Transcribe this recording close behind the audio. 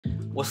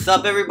What's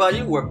up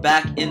everybody? We're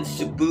back in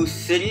Cebu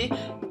City,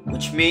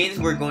 which means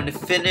we're going to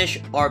finish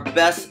our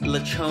best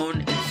lechon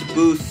in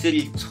Cebu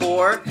City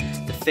tour,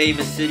 the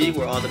famous city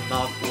where all the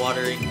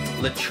mouth-watering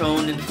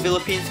lechon in the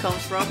Philippines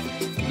comes from.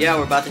 Yeah,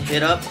 we're about to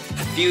hit up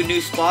a few new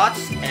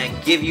spots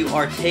and give you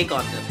our take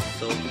on them,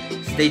 so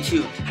stay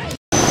tuned.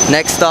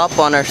 Next stop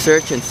on our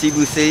search in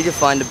Cebu City to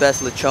find the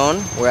best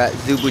lechon, we're at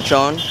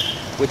Zubuchon,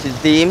 which is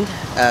deemed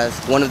as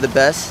one of the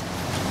best,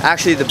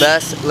 actually the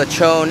best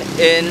lechon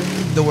in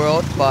the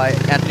world by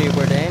Anthony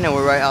Bourdain, and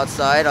we're right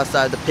outside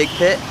the pig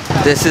pit.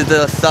 This is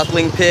the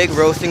Suckling Pig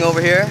roasting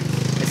over here.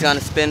 It's gonna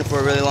spin for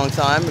a really long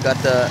time. We got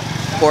the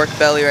pork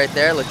belly right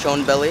there,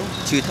 lechon belly,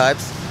 2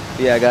 types.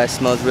 But yeah guys,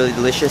 smells really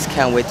delicious.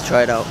 Can't wait to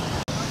try it out.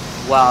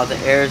 Wow, the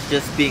air is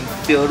just being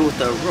filled with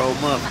the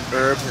aroma of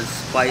herbs and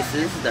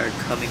spices that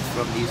are coming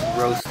from these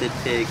roasted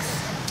pigs.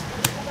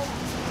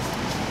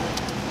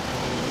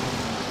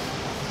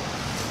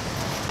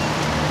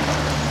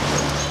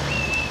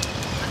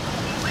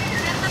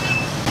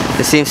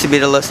 This seems to be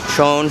the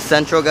lechon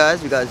central,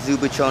 guys. We got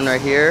Zubuchon right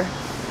here,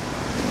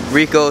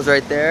 Rico's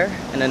right there,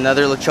 and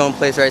another lechon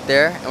place right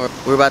there. And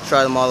we're about to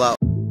try them all out.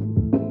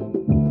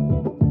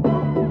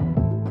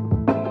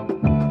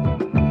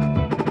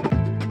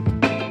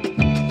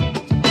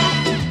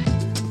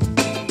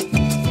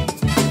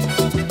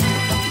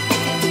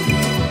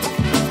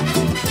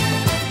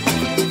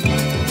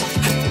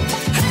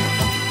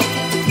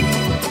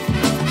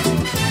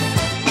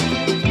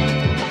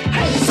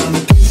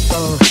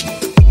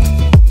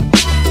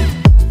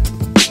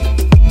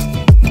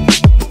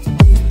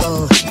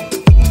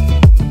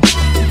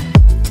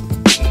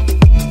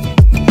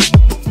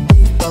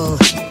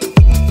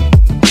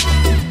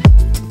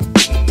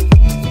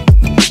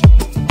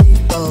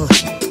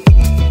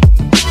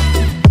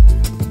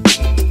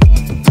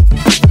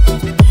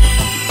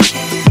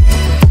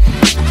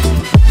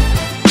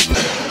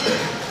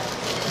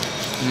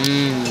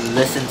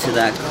 Listen to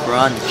that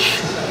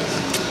crunch.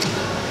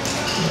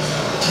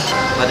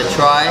 I'm about to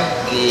try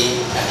the,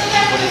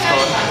 what is it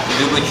called?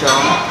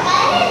 Zubuchon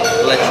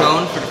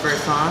lechon for the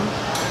first time.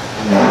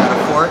 Got a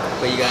fork,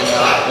 but you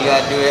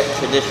gotta do it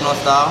traditional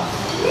style.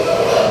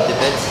 Dip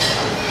it.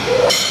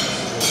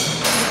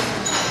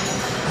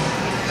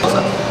 What's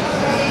up?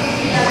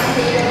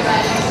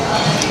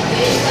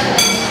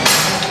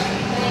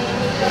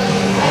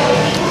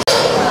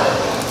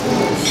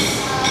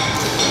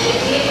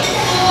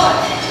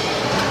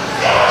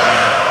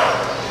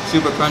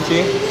 Super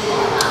crunchy,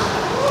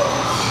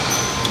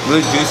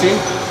 really juicy.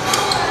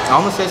 It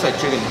almost tastes like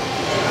chicken.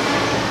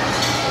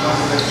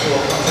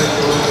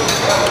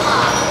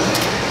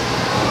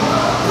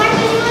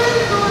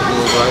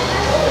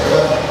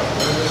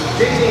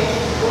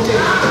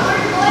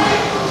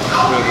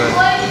 Really good.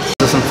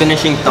 So some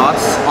finishing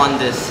thoughts on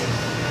this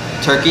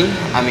turkey.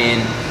 I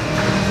mean,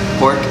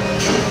 pork.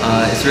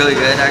 It's really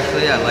good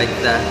actually. I like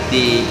that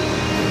the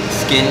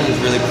skin is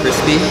really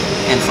crispy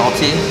and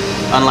salty.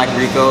 Unlike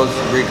Rico's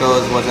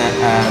wasn't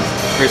as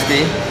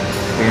crispy.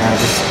 But yeah,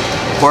 this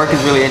pork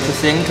is really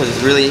interesting because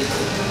it's really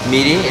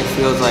meaty. It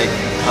feels like,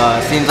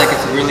 seems like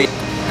it's really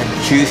a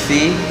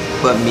juicy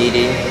but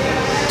meaty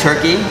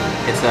turkey.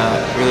 It's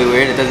really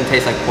weird. It doesn't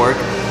taste like pork,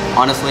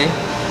 honestly.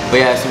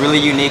 But yeah, it's a really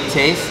unique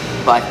taste.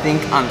 But I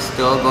think I'm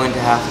still going to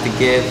have to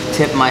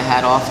tip my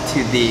hat off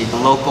to the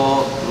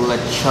local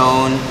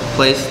lechon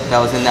place that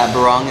was in that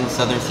barong in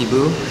southern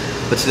Cebu.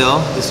 But still,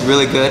 this is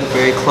really good,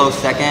 very close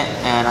second,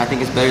 and I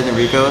think it's better than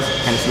Rico's,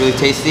 and it's really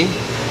tasty.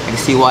 I can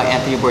see why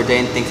Anthony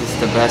Bourdain thinks it's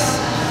the best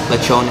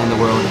lechon in the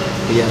world.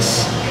 But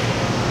yes.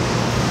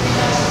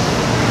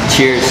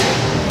 Cheers.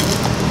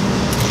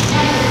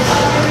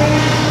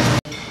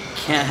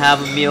 Can't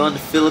have a meal in the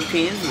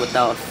Philippines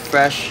without a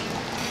fresh,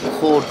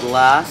 cold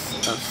glass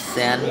of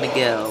San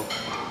Miguel.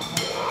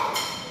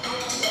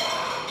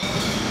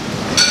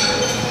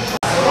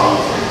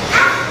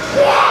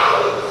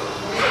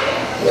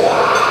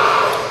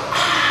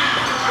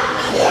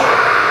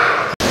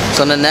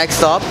 So on the next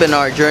stop in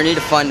our journey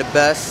to find the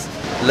best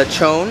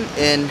lechon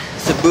in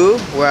Cebu,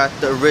 we're at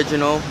the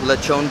original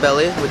lechon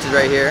belly, which is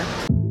right here.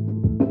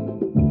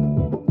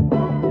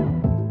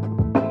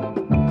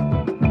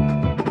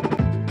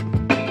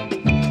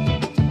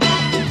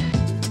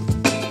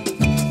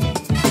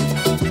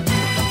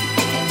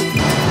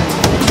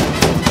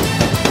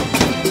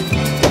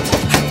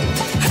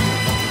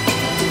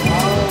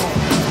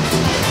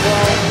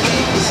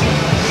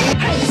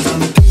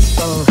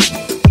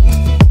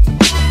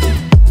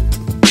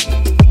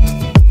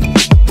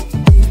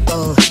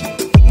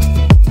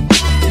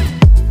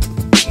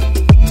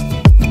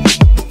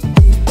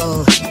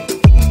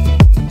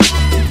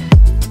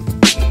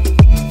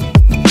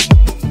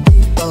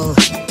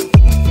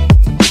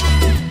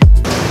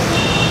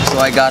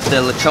 I got the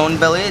lechon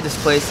belly. This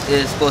place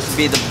is supposed to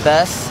be the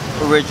best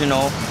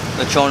original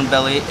lechon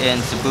belly in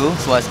Cebu.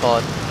 That's why it's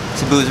called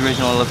Cebu's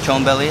original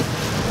lechon belly.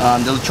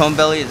 The lechon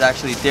belly is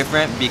actually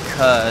different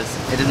because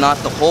it is not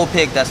the whole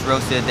pig that's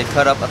roasted. They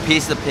cut up a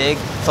piece of the pig.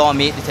 It's all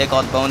meat. They take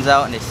all the bones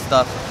out and they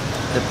stuff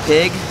the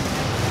pig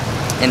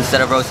instead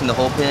of roasting the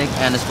whole pig.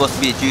 And it's supposed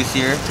to be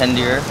juicier,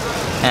 tendier.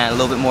 and a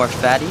little bit more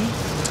fatty.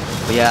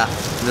 But yeah,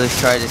 really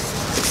excited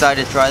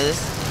to try this.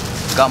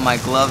 Got my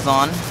gloves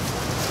on.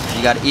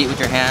 You gotta eat with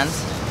your hands.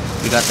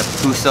 We got the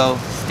puso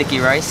sticky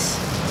rice.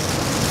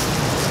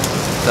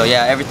 So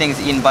yeah, everything's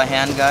eaten by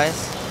hand, guys.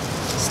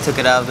 Just took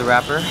it out of the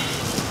wrapper,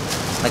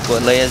 like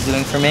what Leia's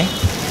doing for me.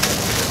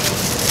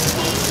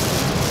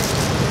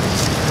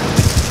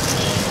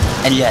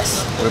 And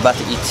yes, we're about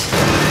to eat.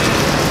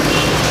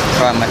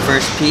 Try my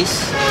first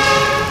piece.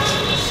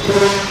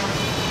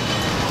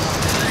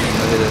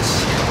 Look at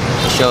this.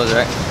 It shows,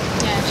 right?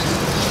 Yeah, it shows.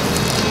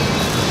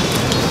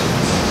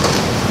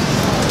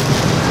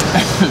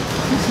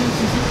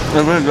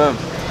 It's really good.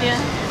 Yeah.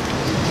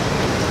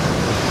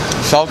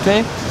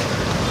 Salty,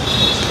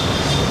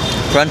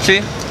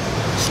 crunchy.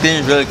 Skin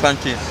is really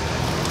crunchy.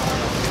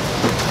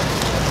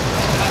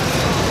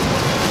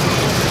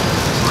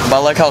 But I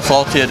like how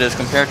salty it is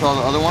compared to all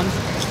the other ones.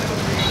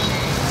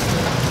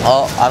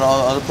 Out of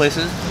all the other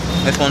places,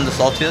 this one's the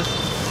saltiest.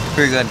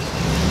 Pretty good.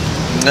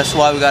 And that's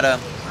why we gotta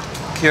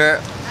cure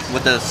it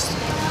with the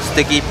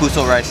sticky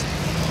puso rice.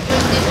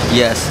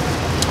 Yes,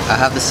 I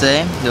have to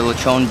say the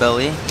lechon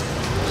belly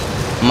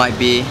might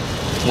be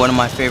one of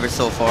my favorites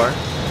so far.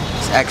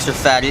 It's extra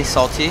fatty,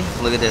 salty.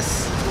 Look at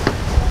this.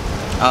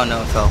 Oh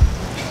no, it fell.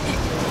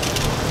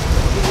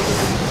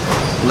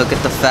 Look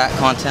at the fat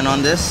content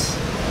on this.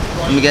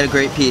 Let me get a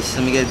great piece.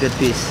 Let me get a good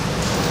piece.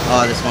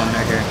 Oh, this one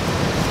right here.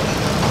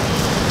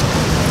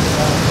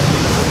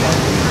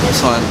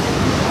 This one.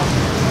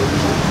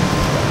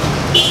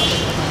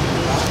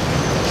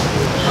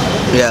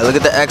 Yeah, look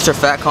at the extra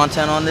fat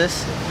content on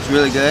this. It's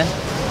really good.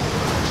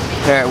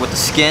 Pair it with the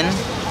skin.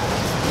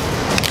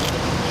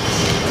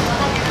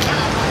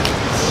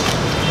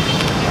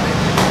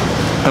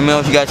 Let me know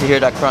if you guys can hear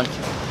that crunch.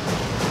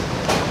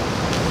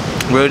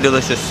 Really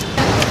delicious.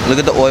 Look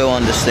at the oil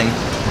on this thing.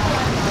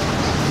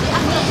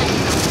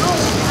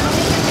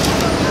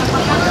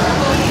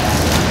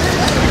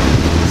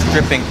 It's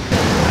dripping.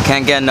 I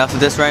can't get enough of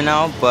this right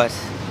now, but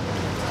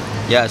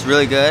yeah, it's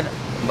really good.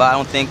 But I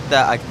don't think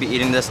that I could be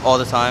eating this all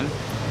the time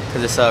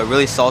because it's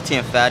really salty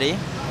and fatty,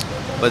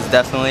 but it's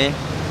definitely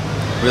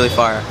really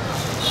fire.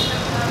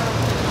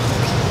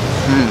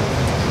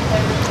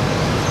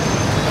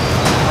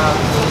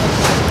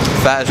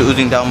 Fat is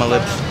oozing down my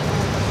lips.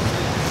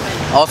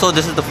 Also,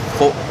 this is the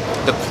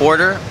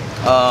quarter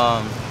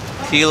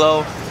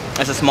kilo.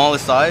 It's the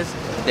smallest size.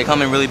 They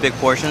come in really big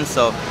portions,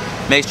 so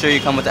make sure you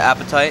come with the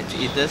appetite to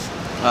eat this.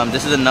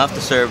 This is enough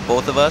to serve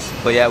both of us.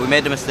 But yeah, we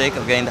made the mistake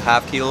of getting the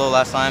half kilo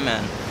last time,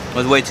 and it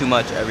was way too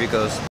much at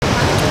Rico's.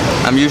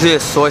 I'm usually a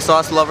soy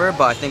sauce lover,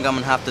 but I think I'm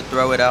gonna have to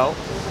throw it out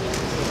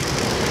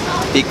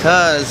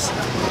because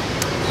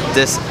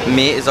this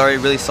meat is already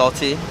really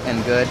salty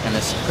and good, and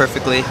it's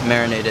perfectly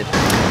marinated.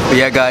 But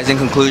yeah, guys, in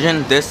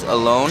conclusion, this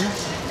alone,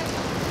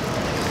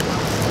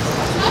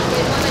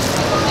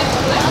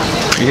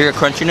 you hear the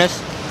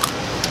crunchiness?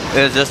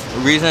 It is just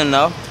reason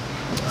enough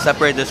to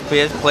separate this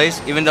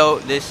place. Even though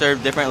they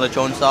serve different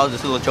lechon styles,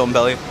 this is lechon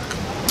belly,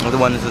 the other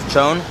one is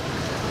lechon.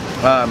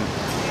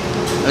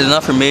 It's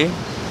enough for me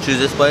to choose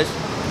this place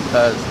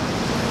because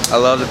I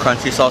love the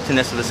crunchy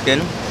saltiness of the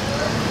skin.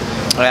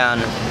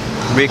 And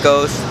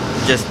Rico's,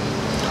 just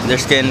their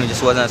skin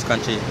just wasn't as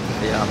crunchy.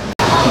 Yeah.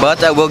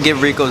 But I will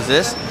give Rico's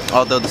this,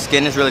 although the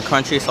skin is really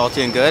crunchy,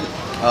 salty, and good.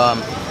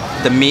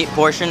 The meat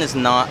portion is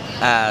not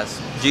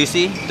as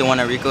juicy. The one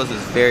at Rico's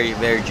is very,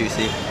 very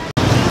juicy.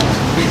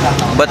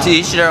 But to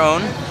each their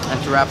own,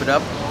 and to wrap it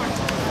up,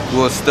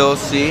 we'll still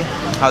see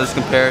how this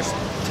compares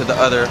to the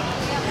other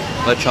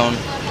lechon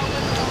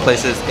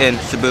places in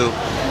Cebu,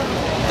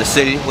 the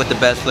city with the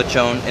best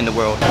lechon in the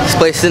world. This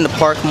place is in the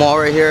Park Mall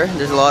right here.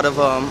 There's a lot of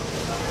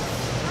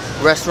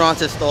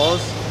restaurants and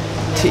stalls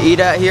to eat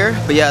at here.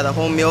 But yeah, the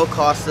whole meal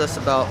cost us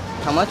about,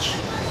 how much?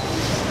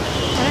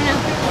 I don't know.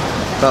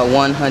 About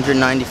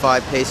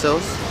 195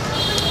 pesos.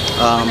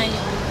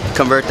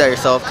 Convert that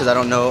yourself because I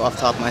don't know off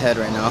the top of my head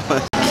right now.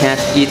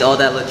 Can't eat all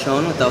that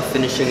lechon without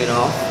finishing it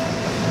off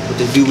with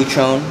the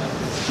Zubuchon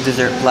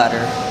dessert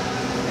platter.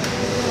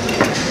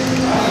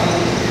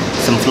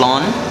 Some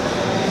flan.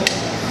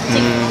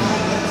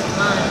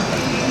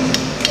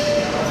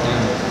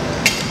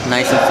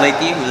 Nice and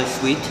flaky, really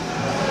sweet.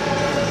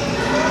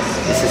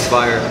 This is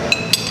fire.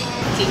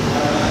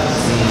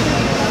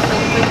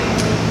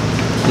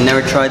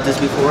 Never tried this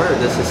before.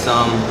 This is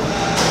some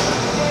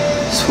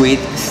sweet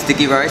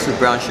sticky rice with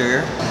brown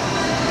sugar. I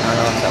don't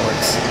know if that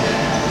works.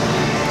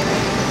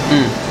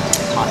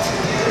 Hot.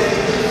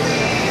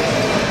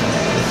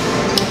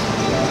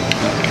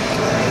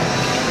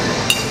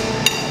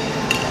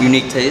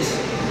 Unique taste.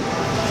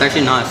 It's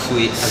actually not as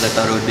sweet as I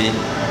thought it would be,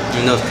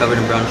 even though it's covered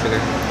in brown sugar.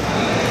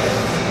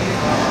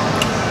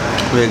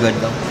 Really good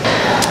though.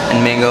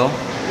 And mango.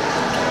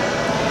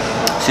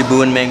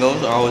 Cebuan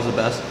mangoes are always the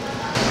best.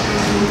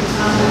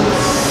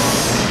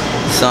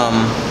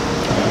 Some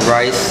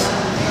rice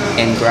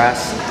and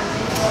grass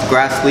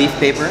leaf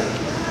paper.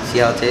 See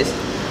how it tastes?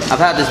 I've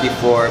had this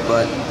before,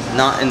 but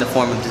not in the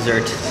form of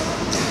dessert.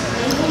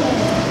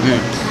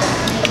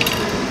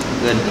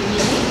 Good.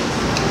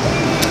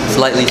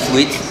 Slightly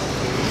sweet.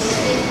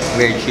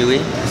 very chewy.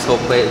 This whole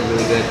plate is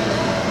really good.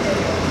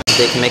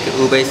 They can make an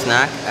ube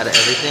snack out of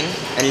everything,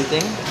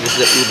 anything. This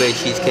is a ube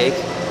cheesecake.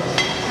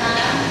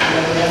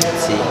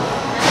 Let's see.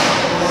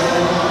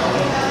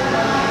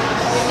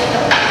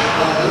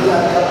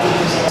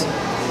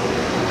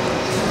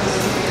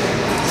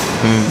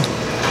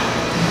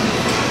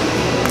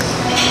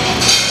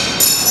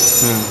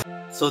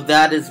 So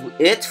that is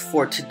it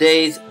for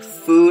today's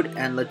food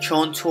and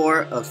lechon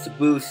tour of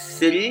Cebu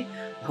City.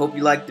 I hope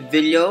you liked the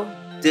video.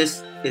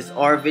 This is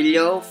our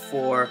video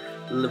for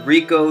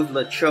Rico's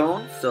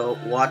Lechon, so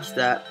watch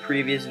that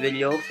previous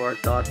video for our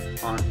thoughts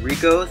on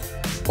Rico's.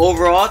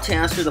 Overall, to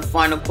answer the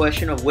final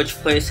question of which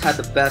place had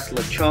the best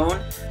lechon,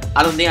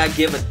 I don't think I'd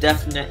give a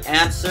definite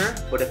answer,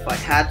 but if I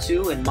had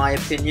to, in my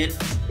opinion,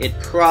 it'd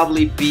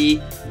probably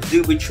be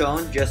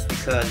Zubuchon, just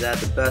because it had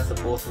the best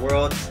of both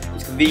worlds.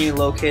 It's conveniently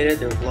located,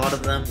 there was a lot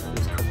of them, it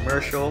was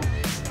commercial,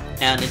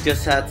 and it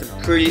just had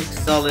some pretty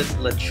solid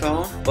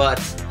lechon. But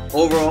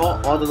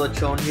overall, all the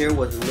lechon here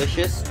was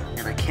delicious,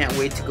 and I can't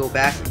wait to go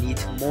back and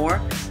eat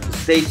more. So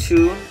stay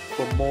tuned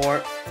for more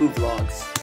food vlogs.